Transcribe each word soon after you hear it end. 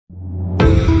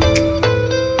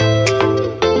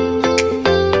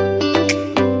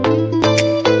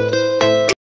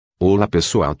Olá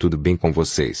pessoal, tudo bem com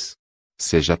vocês?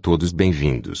 Sejam todos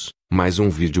bem-vindos, mais um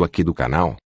vídeo aqui do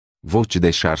canal. Vou te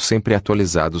deixar sempre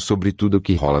atualizado sobre tudo o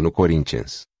que rola no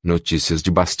Corinthians, notícias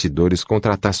de bastidores,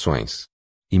 contratações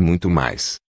e muito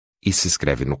mais. E se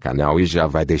inscreve no canal e já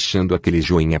vai deixando aquele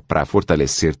joinha pra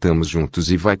fortalecer. Tamo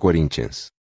juntos e vai Corinthians!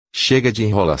 Chega de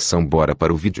enrolação, bora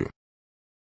para o vídeo.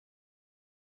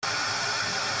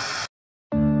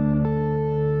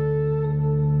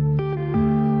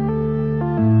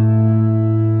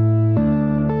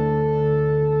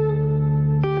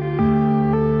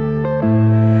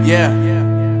 Yeah.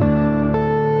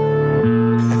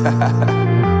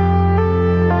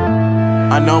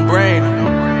 Unknown Brain,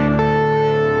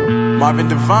 Marvin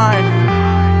Divine.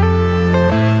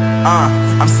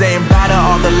 I'm saying bye to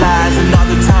all the lies and all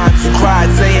the times you cried,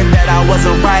 saying that I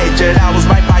wasn't right, yet I was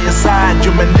right by your side.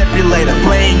 You manipulator,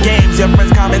 playing games, your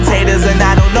friends commentators, and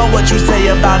I don't know what you say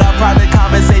about our private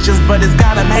conversations, but it's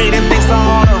got them hating. Thanks to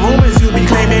all the rumors you be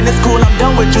claiming. It's cool, I'm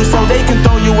done with you, so they can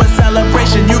throw you a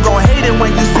celebration. You gon' hate it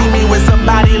when you see me with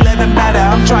somebody living better.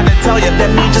 I'm trying to tell you that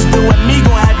me just doing me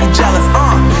gon' have you jealous.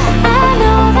 I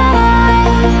know that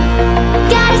I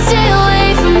gotta stay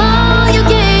away from all your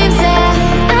games, yeah.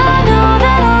 I know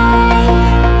that I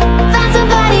found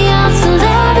somebody else to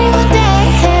love me one day,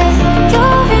 yeah.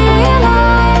 You'll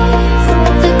realize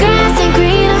the grass ain't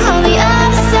greener on the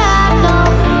other side, no.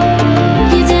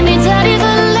 You did me dirty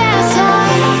for the last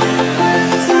time,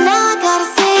 so now I gotta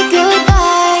say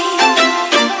goodbye.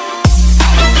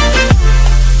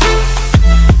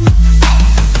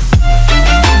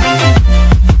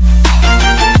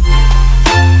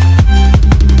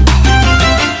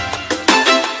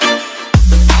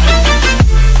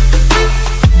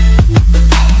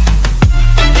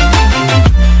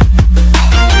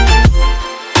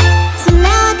 So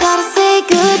now I gotta say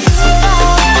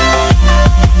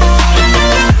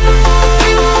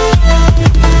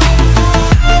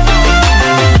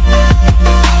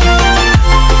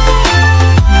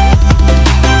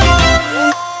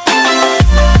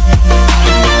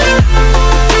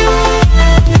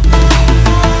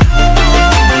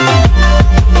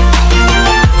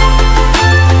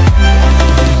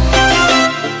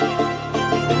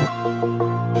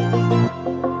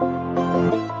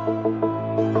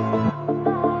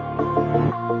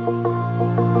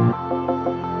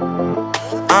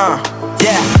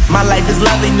Yeah, my life is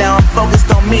lovely now, I'm focused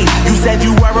on me. You said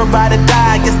you were about to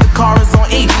die, I guess the car is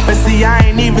on E. But see, I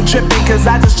ain't even tripping, cause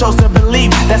I just chose to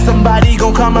believe that somebody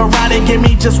gon' come around and give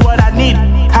me just what I need.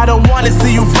 I don't wanna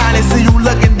see you finally, see you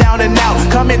looking down and out,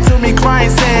 coming to me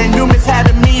crying, saying you miss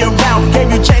having me around.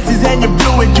 Gave you chances and you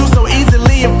blew it, you so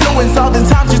easily influenced. All the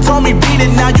times you told me beat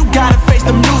it, now you gotta face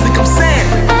the music. I'm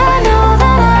saying I know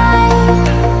that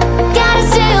I gotta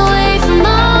stay away from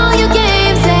all your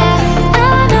games, yeah.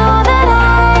 I know that I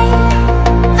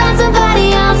found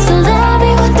somebody else to love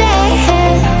me one day,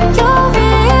 yeah. You'll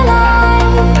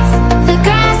realize the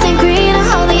grass ain't greener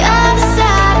on the other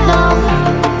side, no.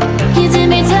 You did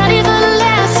me dirty for the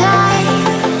last time,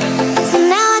 so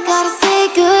now I gotta say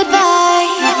goodbye.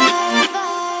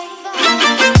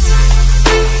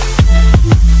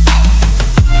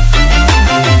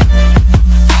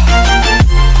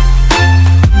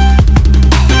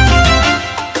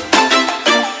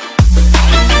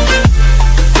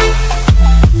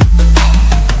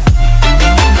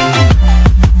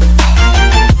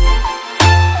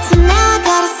 So now I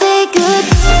gotta say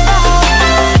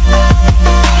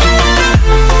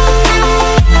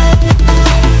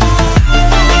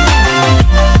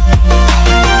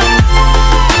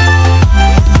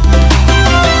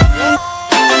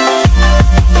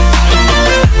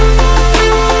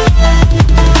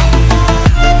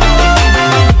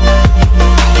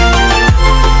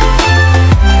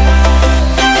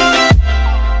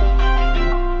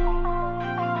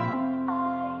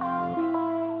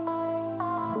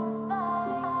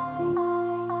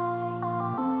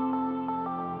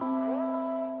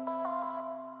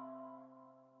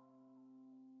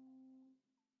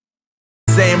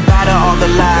saying bye to all the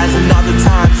lies and all the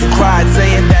times you cried,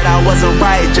 saying that I wasn't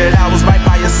right, yet I was right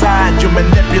by your side. You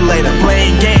manipulator,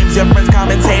 playing games, your friends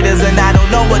commentators, and I don't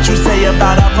know what you say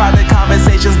about our private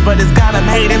conversations, but it's got them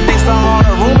hating. Thanks to all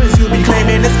the rumors you be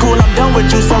claiming. It's cool, I'm done with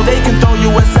you, so they can throw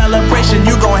you a celebration.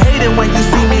 You gon' hate it when you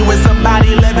see me with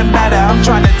somebody living better. I'm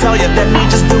trying to tell you that me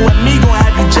just doing me gon'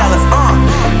 have you jealous.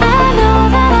 I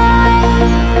know that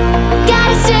I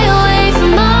gotta stay away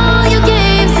from all your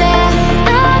games, yeah.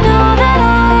 I know that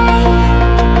I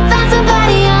found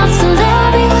somebody else to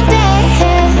love me one day,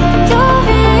 yeah. You'll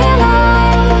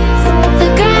realize the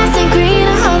grass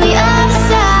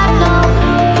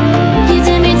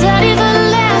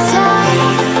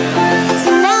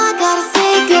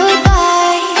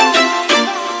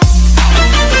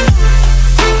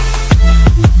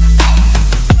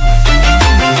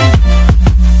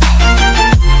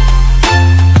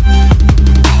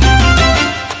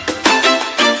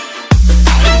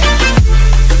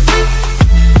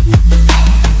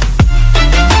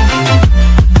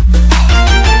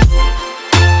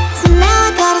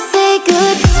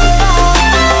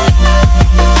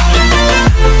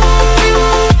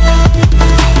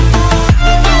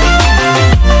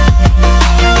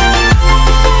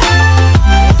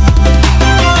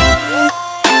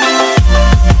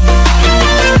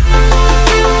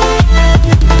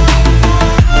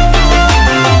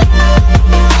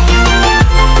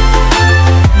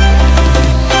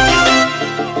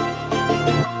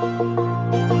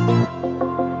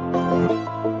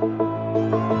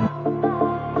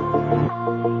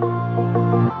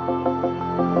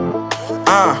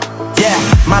Yeah,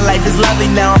 my life is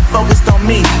lovely now, I'm focused on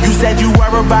me. You said you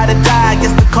were about to die, I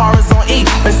guess the car is on E.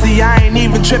 But see, I ain't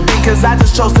even tripping, cause I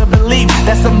just chose to believe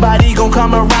that somebody gon'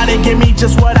 come around and give me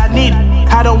just what I need.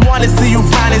 I don't wanna see you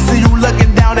finding, see you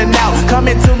looking down and out,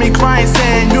 coming to me crying,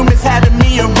 saying you miss having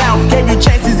me around. Gave you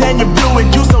chances and you blew it,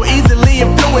 you so easily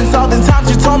influenced. All the times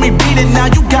you told me beat it,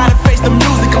 now you gotta face the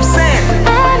music, I'm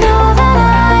saying